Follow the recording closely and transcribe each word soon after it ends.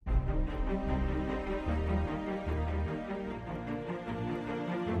Welcome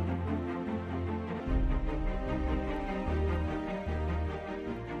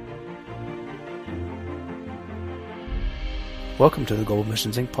to the Global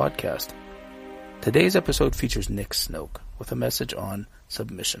Missions Inc. podcast. Today's episode features Nick Snoke with a message on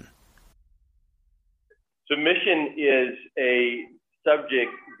submission. Submission is a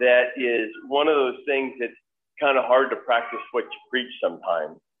subject that is one of those things that's kind of hard to practice what you preach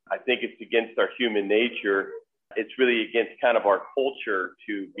sometimes. I think it's against our human nature. It's really against kind of our culture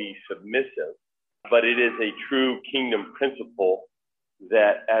to be submissive. But it is a true kingdom principle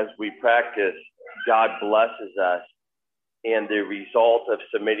that as we practice, God blesses us. And the result of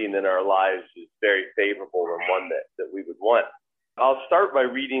submitting in our lives is very favorable and one that we would want. I'll start by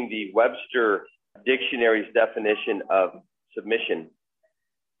reading the Webster Dictionary's definition of submission.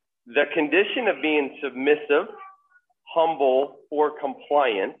 The condition of being submissive, humble, or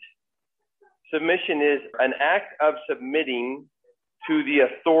compliant. Submission is an act of submitting to the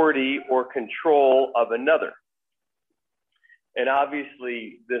authority or control of another. And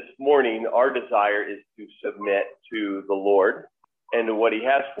obviously, this morning, our desire is to submit to the Lord and to what He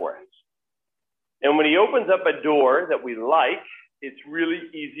has for us. And when He opens up a door that we like, it's really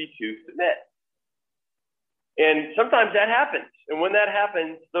easy to submit. And sometimes that happens. And when that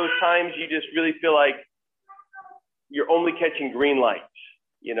happens, those times you just really feel like you're only catching green lights.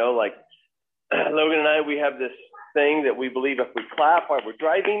 You know, like Logan and I, we have this thing that we believe if we clap while we're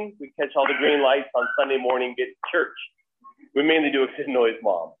driving, we catch all the green lights on Sunday morning, get to church. We mainly do a good noise,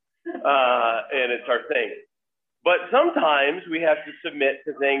 Mom, and it's our thing. But sometimes we have to submit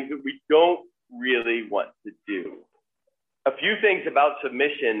to things that we don't really want to do. A few things about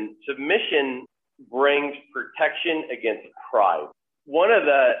submission. Submission brings protection against pride. One of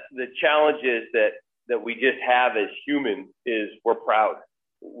the challenges that we just have as humans is we're proud.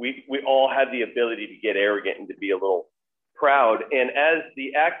 We all have the ability to get arrogant and to be a little proud. And as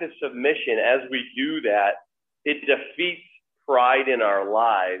the act of submission, as we do that, it defeats pride in our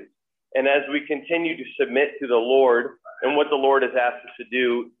lives. And as we continue to submit to the Lord and what the Lord has asked us to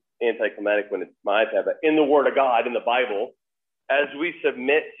do, anticlimactic when it's my iPad, but in the Word of God, in the Bible, as we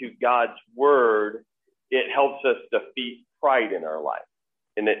submit to God's Word, it helps us defeat pride in our life.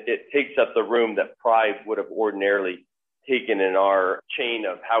 And it takes up the room that pride would have ordinarily taken in our chain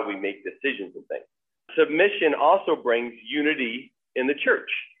of how we make decisions and things. Submission also brings unity in the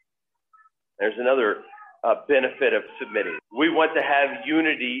church. There's another benefit of submitting. We want to have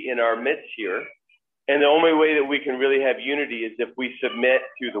unity in our midst here. And the only way that we can really have unity is if we submit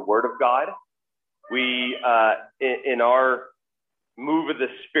to the Word of God. We, in our move of the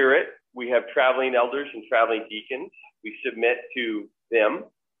Spirit, we have traveling elders and traveling deacons. We submit to them.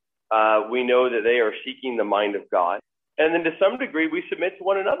 We know that they are seeking the mind of God. And then to some degree, we submit to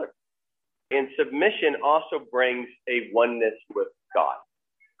one another. And submission also brings a oneness with God.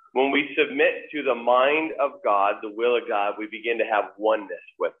 When we submit to the mind of God, the will of God, we begin to have oneness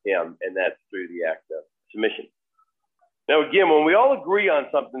with Him, and that's through the act of submission. Now, again, when we all agree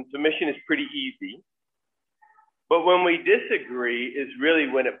on something, submission is pretty easy. But when we disagree is really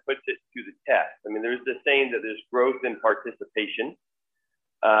when it puts it to the test. I mean, there's the saying that there's growth in participation.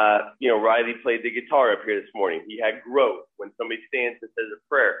 Riley played the guitar up here this morning. He had growth when somebody stands and says a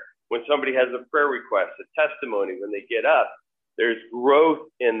prayer. When somebody has a prayer request, a testimony, when they get up, there's growth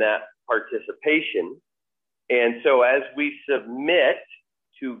in that participation. And so as we submit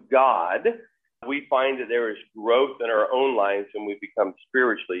to God, we find that there is growth in our own lives and we become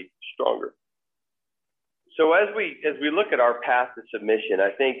spiritually stronger. So as we look at our path to submission,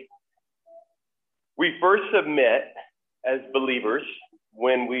 I think we first submit as believers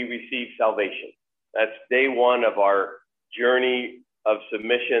when we receive salvation. That's day one of our journey of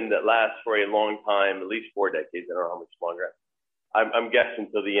submission that lasts for a long time, at least 4 decades. I don't know how much longer. I'm guessing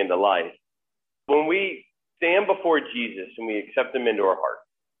till the end of life. When we stand before Jesus and we accept Him into our heart,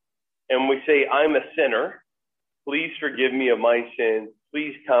 and we say, I'm a sinner, please forgive me of my sins,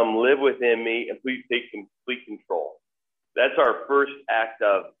 please come live within me, and please take complete control. That's our first act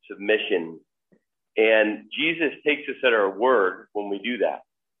of submission. And Jesus takes us at our word when we do that.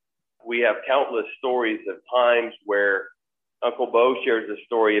 We have countless stories of times where Uncle Bo shares a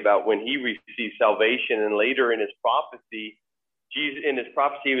story about when he received salvation, and later in his prophecy,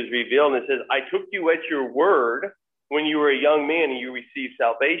 was revealed, and it says, I took you at your word when you were a young man and you received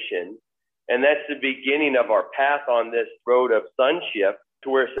salvation. And that's the beginning of our path on this road of sonship to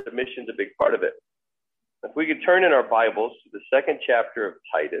where submission is a big part of it. If we could turn in our Bibles to the second chapter of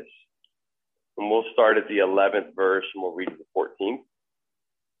Titus, and we'll start at the 11th verse and we'll read to the 14th.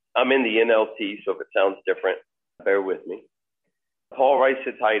 I'm in the NLT, so if it sounds different, bear with me. Paul writes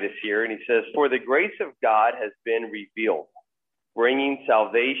to Titus here, and he says, "For the grace of God has been revealed, bringing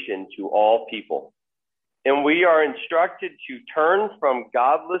salvation to all people. And we are instructed to turn from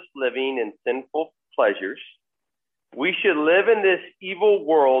godless living and sinful pleasures. We should live in this evil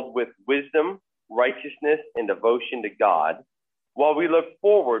world with wisdom, righteousness, and devotion to God, while we look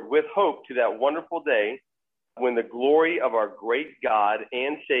forward with hope to that wonderful day when the glory of our great God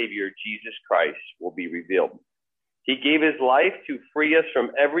and Savior, Jesus Christ, will be revealed. He gave his life to free us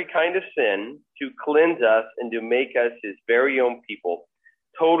from every kind of sin, to cleanse us, and to make us his very own people,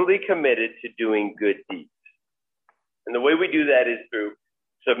 totally committed to doing good deeds." And the way we do that is through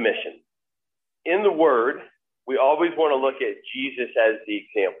submission. In the Word, we always want to look at Jesus as the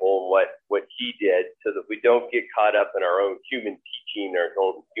example and what he did, so that we don't get caught up in our own human teaching or our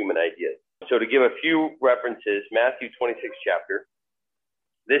own human ideas. So to give a few references, Matthew 26 chapter,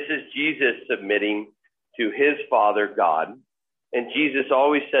 this is Jesus submitting to his Father God, and Jesus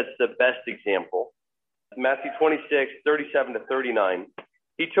always sets the best example. Matthew 26, 37 to 39,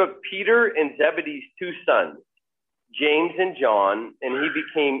 he took Peter and Zebedee's two sons, James and John, and he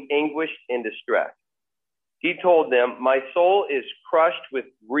became anguished and distressed. He told them, "My soul is crushed with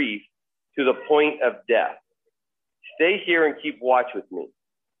grief to the point of death. Stay here and keep watch with me."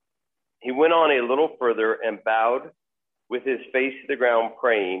 He went on a little further and bowed with his face to the ground,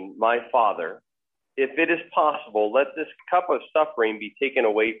 praying, "My Father, if it is possible, let this cup of suffering be taken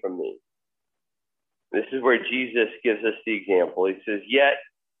away from me." This is where Jesus gives us the example. He says, "Yet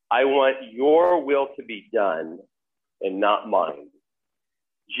I want your will to be done and not mine."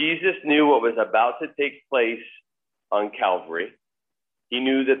 Jesus knew what was about to take place on Calvary. He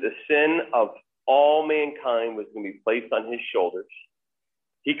knew that the sin of all mankind was going to be placed on his shoulders.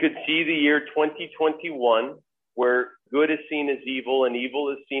 He could see the year 2021, where good is seen as evil and evil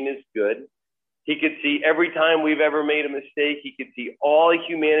is seen as good. He could see every time we've ever made a mistake, he could see all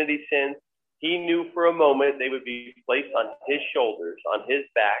humanity's sins. He knew for a moment they would be placed on his shoulders, on his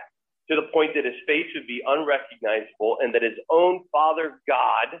back, to the point that his face would be unrecognizable, and that his own Father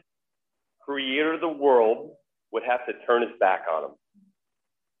God, creator of the world, would have to turn his back on him.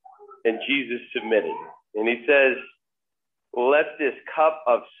 And Jesus submitted. And he says, "Let this cup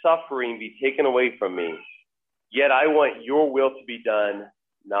of suffering be taken away from me. Yet I want your will to be done,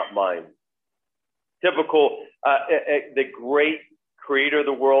 not mine." Typical, the great creator of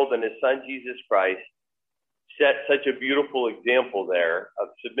the world and his son, Jesus Christ, set such a beautiful example there of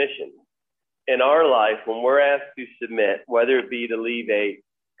submission. In our life, when we're asked to submit, whether it be to leave a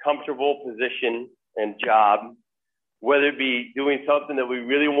comfortable position and job, whether it be doing something that we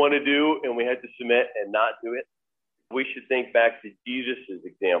really want to do and we had to submit and not do it, we should think back to Jesus'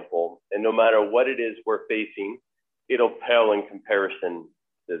 example. And no matter what it is we're facing, it'll pale in comparison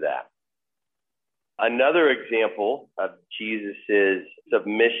to that. Another example of Jesus'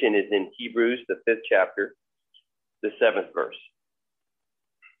 submission is in Hebrews, the 5th chapter, the 7th verse.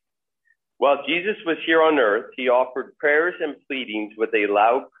 "While Jesus was here on earth, he offered prayers and pleadings with a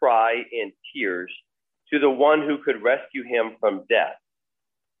loud cry and tears to the one who could rescue him from death.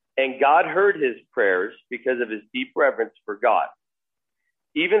 And God heard his prayers because of his deep reverence for God.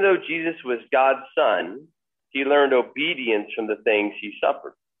 Even though Jesus was God's son, he learned obedience from the things he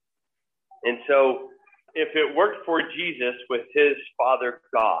suffered." And so if it worked for Jesus with his Father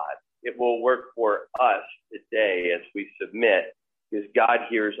God, it will work for us today as we submit, because God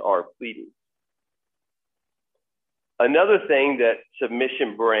hears our pleadings. Another thing that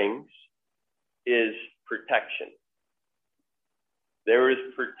submission brings is protection. There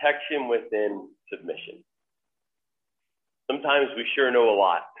is protection within submission. Sometimes we sure know a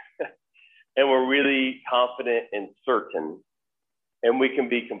lot, and we're really confident and certain, and we can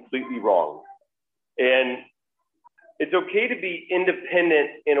be completely wrong. And it's okay to be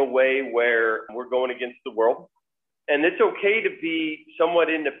independent in a way where we're going against the world. And it's okay to be somewhat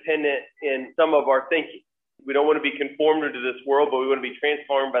independent in some of our thinking. We don't want to be conformed to this world, but we want to be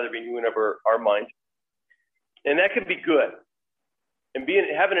transformed by the renewing of our minds. And that can be good. And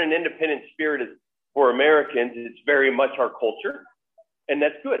having an independent spirit is, for Americans, it's very much our culture. And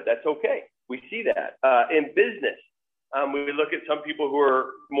that's good. That's okay. We see that. In business, we look at some people who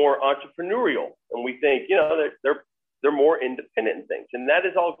are more entrepreneurial, and we think, they're more independent in things, and that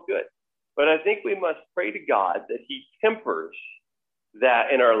is all good. But I think we must pray to God that he tempers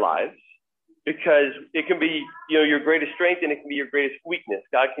that in our lives, because it can be, your greatest strength, and it can be your greatest weakness.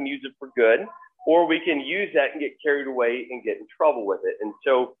 God can use it for good, or we can use that and get carried away and get in trouble with it. And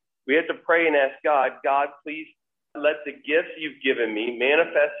so we have to pray and ask God, please let the gifts you've given me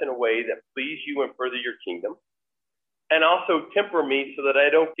manifest in a way that please you and further your kingdom. And also temper me so that I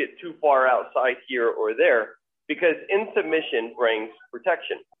don't get too far outside here or there. because in submission brings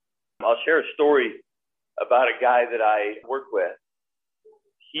protection. I'll share a story about a guy that I work with.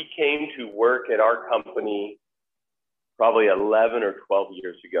 He came to work at our company probably 11 or 12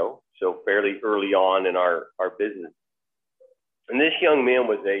 years ago, so fairly early on in our business. And this young man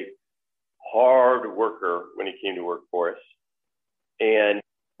was a hard worker when he came to work for us. And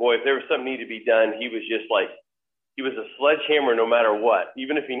boy, if there was something needed to be done, he was just like, he was a sledgehammer no matter what.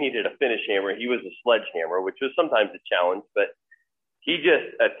 Even if he needed a finish hammer, he was a sledgehammer, which was sometimes a challenge, but he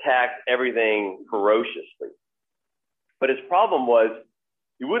just attacked everything ferociously. But his problem was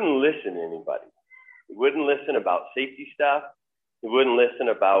he wouldn't listen to anybody. He wouldn't listen about safety stuff. He wouldn't listen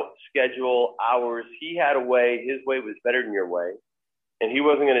about schedule, hours. He had a way. His way was better than your way. And he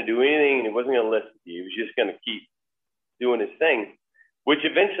wasn't going to do anything, and he wasn't going to listen to you. He was just going to keep doing his thing, which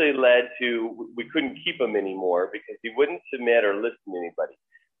eventually led to we couldn't keep him anymore because he wouldn't submit or listen to anybody.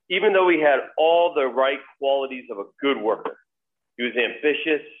 Even though he had all the right qualities of a good worker. He was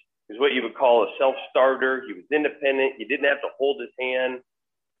ambitious. He was what you would call a self-starter. He was independent. You didn't have to hold his hand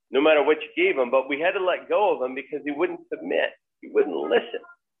no matter what you gave him, but we had to let go of him because he wouldn't submit. He wouldn't listen.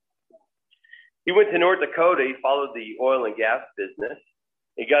 He went to North Dakota. He followed the oil and gas business.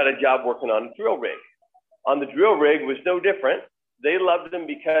 He got a job working on a drill rig. On the drill rig was no different. They loved him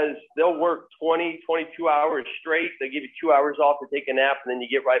because they'll work 20, 22 hours straight. They give you 2 hours off to take a nap, and then you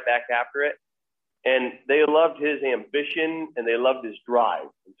get right back after it. And they loved his ambition, and they loved his drive.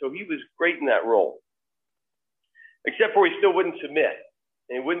 And so he was great in that role, except for he still wouldn't submit.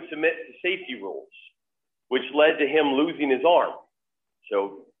 And he wouldn't submit to safety rules, which led to him losing his arm.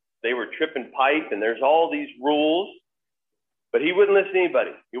 So they were tripping pipe, and there's all these rules, but he wouldn't listen to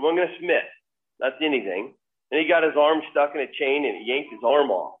anybody. He wasn't going to submit, not to anything. And he got his arm stuck in a chain, and he yanked his arm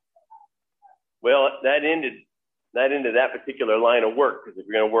off. Well, that ended that particular line of work, because if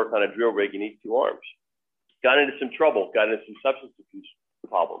you're going to work on a drill rig, you need two arms. Got into some trouble, got into some substance abuse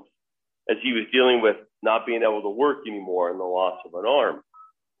problems as he was dealing with not being able to work anymore and the loss of an arm.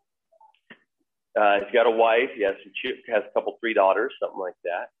 He's got a wife. He has has a couple, 3 daughters, something like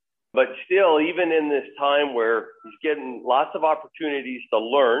that. But still, even in this time where he's getting lots of opportunities to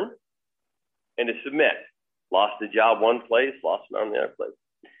learn and to submit, lost a job one place, lost an arm in the other place.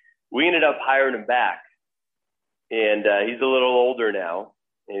 We ended up hiring him back. And he's a little older now.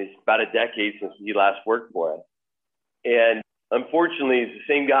 And it's about a decade since he last worked for us. And unfortunately, he's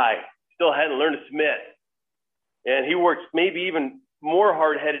the same guy. Still hadn't learned to submit. And he works maybe even more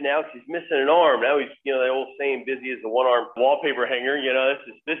hard-headed now because he's missing an arm. Now he's, the old saying, busy as a one-armed wallpaper hanger.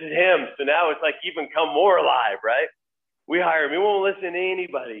 This is him. So now it's like even come more alive, right? We hire him. He won't listen to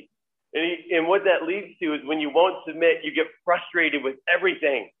anybody. And what that leads to is when you won't submit, you get frustrated with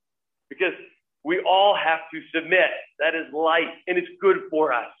everything because we all have to submit. That is life, and it's good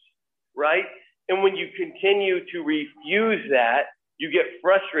for us, right? And when you continue to refuse that, you get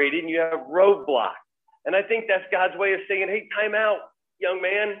frustrated and you have roadblocks. And I think that's God's way of saying, hey, time out, young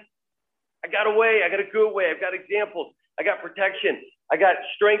man. I got a way. I got a good way. I've got examples. I got protection. I got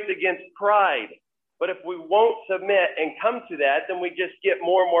strength against pride. But if we won't submit and come to that, then we just get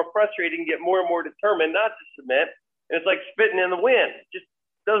more and more frustrated and get more and more determined not to submit. And it's like spitting in the wind. It just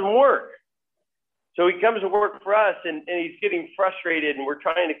doesn't work. So he comes to work for us, and he's getting frustrated, and we're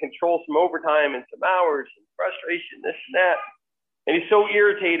trying to control some overtime and some hours and frustration, this and that. And he's so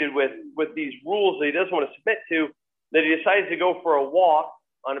irritated with these rules that he doesn't want to submit to that he decides to go for a walk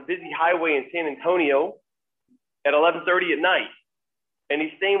on a busy highway in San Antonio at 11:30 at night. And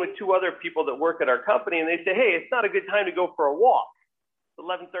he's staying with 2 other people that work at our company, and they say, hey, it's not a good time to go for a walk. It's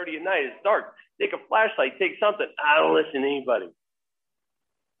 11:30 at night. It's dark. Take a flashlight. Take something. I don't listen to anybody.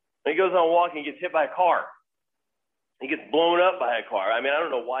 And he goes on a walk and gets hit by a car. He gets blown up by a car. I mean, I don't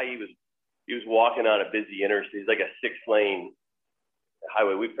know why he was walking on a busy interstate. It's like a 6-lane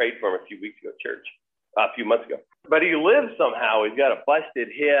highway. We prayed for him a few months ago. But he lives somehow. He's got a busted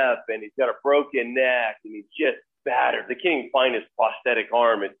hip, and he's got a broken neck, and he's just battered. They can't even find his prosthetic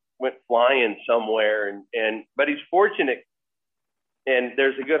arm. It went flying somewhere. But he's fortunate. And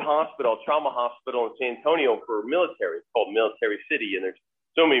there's a good hospital, trauma hospital in San Antonio for military. It's called Military City, and there's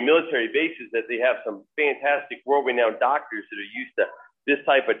so many military bases that they have some fantastic world-renowned doctors that are used to this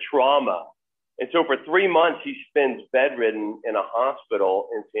type of trauma. And so for 3 months, he spends bedridden in a hospital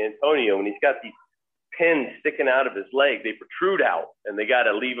in San Antonio, and he's got these pins sticking out of his leg. They protrude out, and they got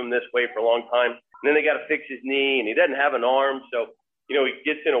to leave him this way for a long time. And then they got to fix his knee, and he doesn't have an arm. So, he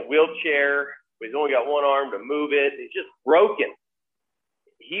gets in a wheelchair, but he's only got one arm to move it. He's just broken.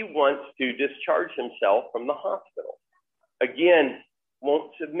 He wants to discharge himself from the hospital. Again,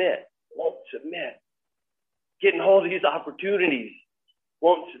 won't submit. Getting hold of these opportunities,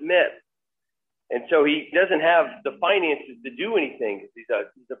 won't submit. And so he doesn't have the finances to do anything. He's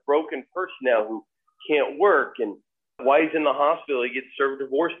a broken person now who can't work. And while he's in the hospital, he gets served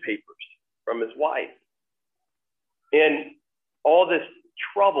divorce papers from his wife. And all this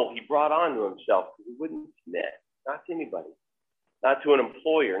trouble he brought onto himself because he wouldn't submit, not to anybody, not to an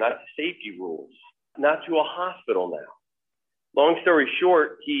employer, not to safety rules, not to a hospital now. Long story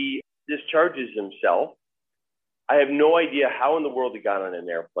short, he discharges himself. I have no idea how in the world he got on an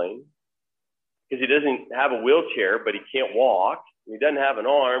airplane, because he doesn't have a wheelchair, but he can't walk. He doesn't have an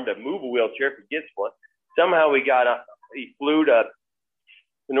arm to move a wheelchair if he gets one. Somehow he flew to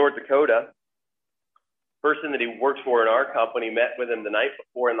North Dakota. Person that he works for in our company met with him the night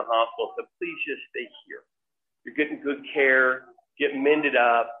before in the hospital, said, please just stay here. You're getting good care, get mended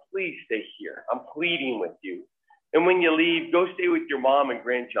up. Please stay here. I'm pleading with you. And when you leave, go stay with your mom in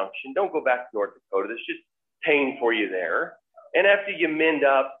Grand Junction. Don't go back to North Dakota. There's just pain for you there. And after you mend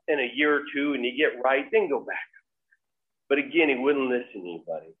up in a year or two and you get right, then go back. But again, he wouldn't listen to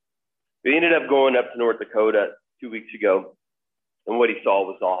anybody. We ended up going up to North Dakota 2 weeks ago, and what he saw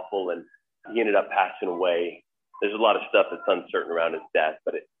was awful, and he ended up passing away. There's a lot of stuff that's uncertain around his death,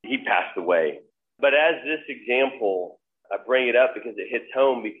 but he passed away. But as this example, I bring it up because it hits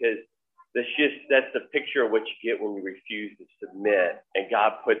home, because that's the picture of what you get when you refuse to submit. And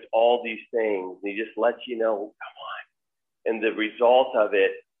God puts all these things, and he just lets you know, come on. And the result of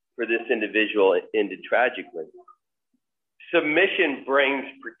it for this individual ended tragically. Submission brings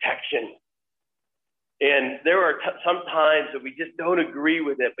protection. And there are some times that we just don't agree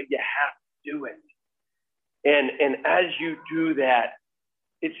with it, but you have to do it. And as you do that,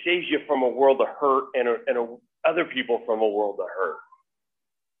 it saves you from a world of hurt and other people from a world of hurt.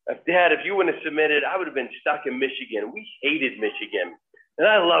 Dad, if you wouldn't have submitted, I would have been stuck in Michigan. We hated Michigan. And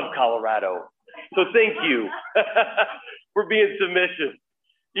I love Colorado. So thank you for being submissive,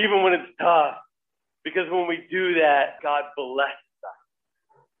 even when it's tough. Because when we do that, God blesses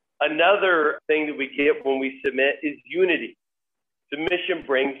us. Another thing that we get when we submit is unity. Submission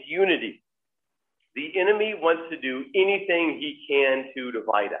brings unity. The enemy wants to do anything he can to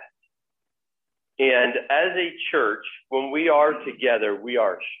divide us. And as a church, when we are together, we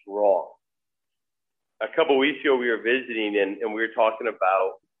are strong. A couple of weeks ago, we were visiting and we were talking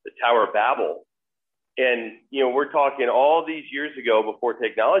about the Tower of Babel. And, we're talking all these years ago before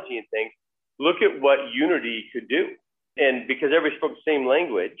technology and things. Look at what unity could do. And because everybody spoke the same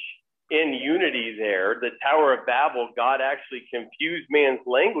language, in unity there, the Tower of Babel, God actually confused man's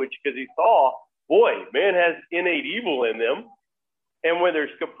language because he saw, boy, man has innate evil in them. And when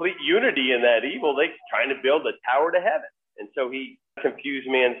there's complete unity in that evil, they're trying to build a tower to heaven. And so he confused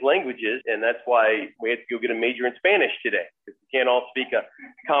man's languages, and that's why we had to go get a major in Spanish today, because we can't all speak a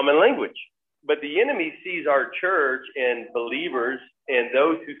common language. But the enemy sees our church and believers and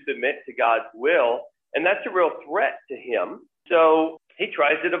those who submit to God's will, and that's a real threat to him. So he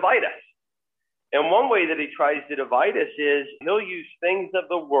tries to divide us. And one way that he tries to divide us is he'll use things of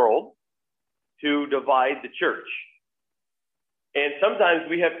the world to divide the church. And sometimes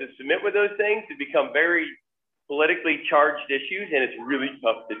we have to submit with those things to become very politically charged issues, and it's really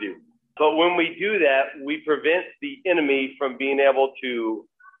tough to do. But when we do that, we prevent the enemy from being able to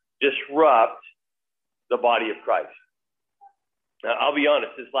disrupt the body of Christ. Now, I'll be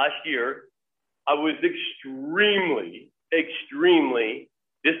honest, this last year, I was extremely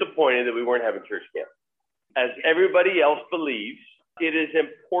disappointed that we weren't having church camp. As everybody else believes, it is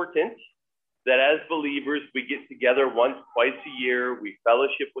important that as believers, we get together once, twice a year, we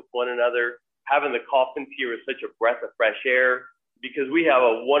fellowship with one another. Having the coffins here is such a breath of fresh air, because we have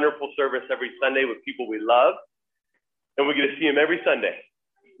a wonderful service every Sunday with people we love, and we get to see them every Sunday.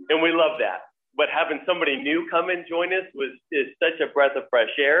 And we love that. But having somebody new come and join us is such a breath of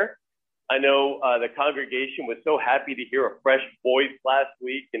fresh air. I know the congregation was so happy to hear a fresh voice last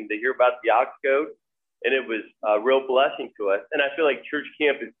week and to hear about the Ox Goad, and it was a real blessing to us. And I feel like church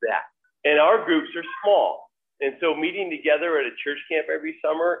camp is that. And our groups are small. And so meeting together at a church camp every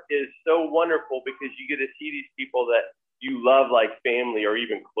summer is so wonderful, because you get to see these people that you love like family, or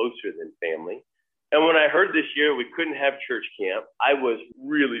even closer than family. And when I heard this year we couldn't have church camp, I was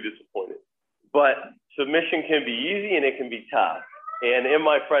really disappointed. But submission can be easy and it can be tough. And in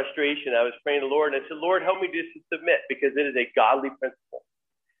my frustration, I was praying to the Lord, and I said, Lord, help me just to submit, because it is a godly principle.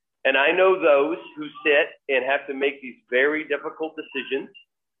 And I know those who sit and have to make these very difficult decisions.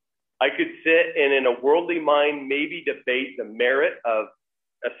 I could sit and in a worldly mind maybe debate the merit of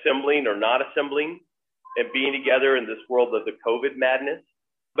assembling or not assembling and being together in this world of the COVID madness.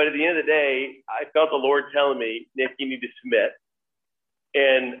 But at the end of the day, I felt the Lord telling me, Nick, you need to submit.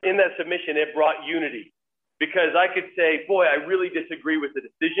 And in that submission, it brought unity, because I could say, boy, I really disagree with the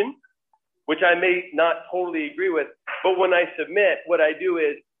decision. which I may not totally agree with. But when I submit, what I do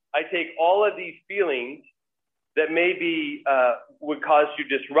is I take all of these feelings that maybe would cause you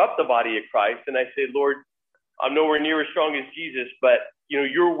to disrupt the body of Christ, and I say, Lord, I'm nowhere near as strong as Jesus, but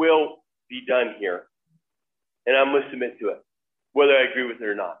your will be done here, and I'm going to submit to it, whether I agree with it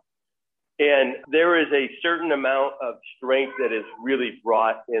or not. And there is a certain amount of strength that is really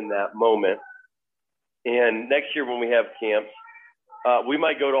brought in that moment. And next year when we have camps, we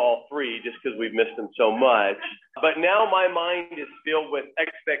might go to all three just because we've missed them so much. But now my mind is filled with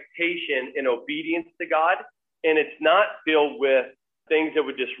expectation and obedience to God, and it's not filled with things that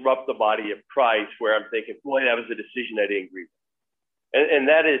would disrupt the body of Christ where I'm thinking, boy, that was a decision I didn't agree with. And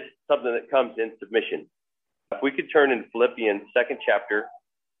that is something that comes in submission. If we could turn in Philippians 2nd chapter,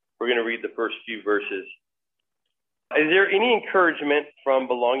 we're going to read the first few verses. Is there any encouragement from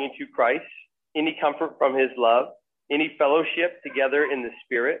belonging to Christ? Any comfort from his love? Any fellowship together in the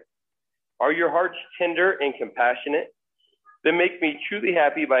Spirit? Are your hearts tender and compassionate? Then make me truly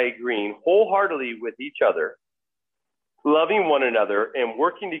happy by agreeing wholeheartedly with each other, loving one another, and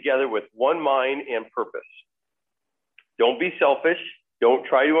working together with one mind and purpose. Don't be selfish. Don't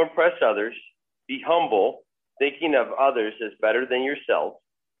try to impress others. Be humble, thinking of others as better than yourselves.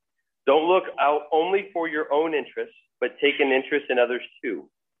 Don't look out only for your own interests, but take an interest in others too.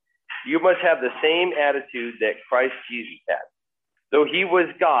 You must have the same attitude that Christ Jesus had. Though he was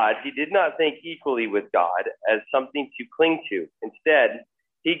God, he did not think equally with God as something to cling to. Instead,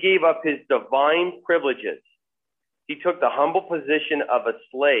 he gave up his divine privileges. He took the humble position of a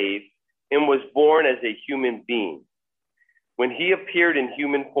slave and was born as a human being. When he appeared in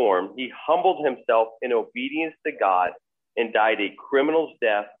human form, he humbled himself in obedience to God and died a criminal's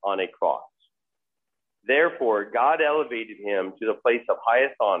death on a cross. Therefore, God elevated him to the place of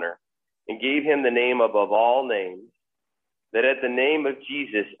highest honor and gave him the name above all names, that at the name of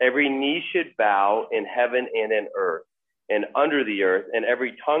Jesus, every knee should bow in heaven and in earth and under the earth, and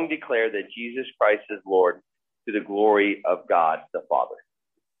every tongue declare that Jesus Christ is Lord, to the glory of God the Father.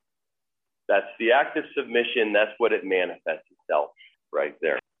 That's the act of submission. That's what it manifests itself right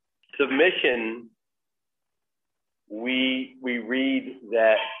there. Submission, we read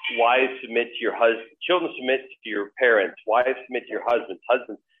that wives submit to your husband, children submit to your parents, wives submit to your husbands,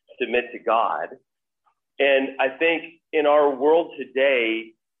 husbands submit to God. And I think in our world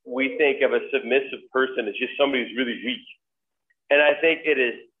today, we think of a submissive person as just somebody who's really weak. And I think it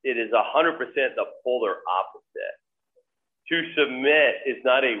is 100% the polar opposite. To submit is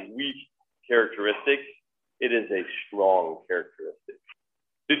not a weak characteristic. It is a strong characteristic.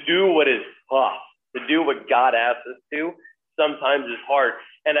 To do what is tough, to do what God asks us to, sometimes is hard.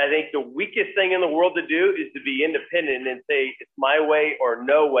 And I think the weakest thing in the world to do is to be independent and say, it's my way or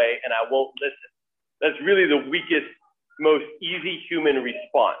no way, and I won't listen. That's really the weakest, most easy human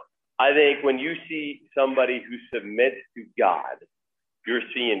response. I think when you see somebody who submits to God, you're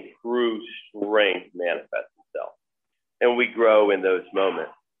seeing true strength manifest itself. And we grow in those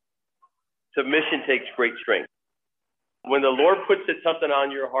moments. Submission takes great strength. When the Lord puts something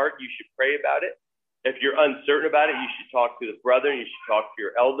on your heart, you should pray about it. If you're uncertain about it, you should talk to the brethren, you should talk to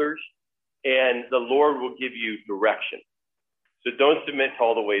your elders, and the Lord will give you direction. So don't submit to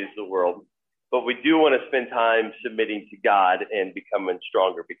all the ways of the world, but we do want to spend time submitting to God and becoming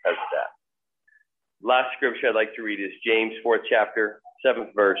stronger because of that. Last scripture I'd like to read is James 4th chapter,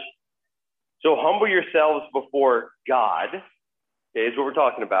 7th verse. So humble yourselves before God. Okay, is what we're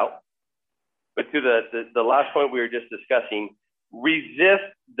talking about. But to the last point we were just discussing, resist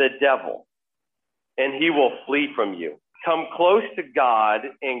the devil, and he will flee from you. Come close to God,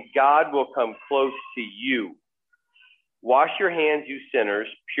 and God will come close to you. Wash your hands, you sinners.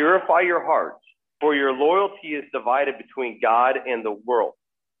 Purify your hearts, for your loyalty is divided between God and the world.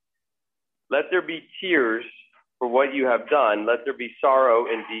 Let there be tears for what you have done. Let there be sorrow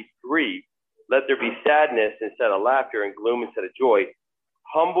and deep grief. Let there be sadness instead of laughter and gloom instead of joy.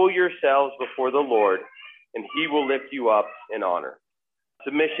 Humble yourselves before the Lord, and he will lift you up in honor.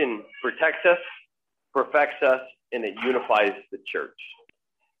 Submission protects us, perfects us, and it unifies the church.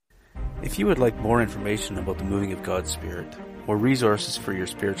 If you would like more information about the moving of God's Spirit or resources for your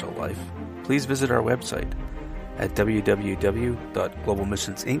spiritual life, please visit our website at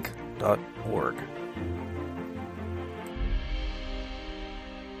www.globalmissionsinc.org.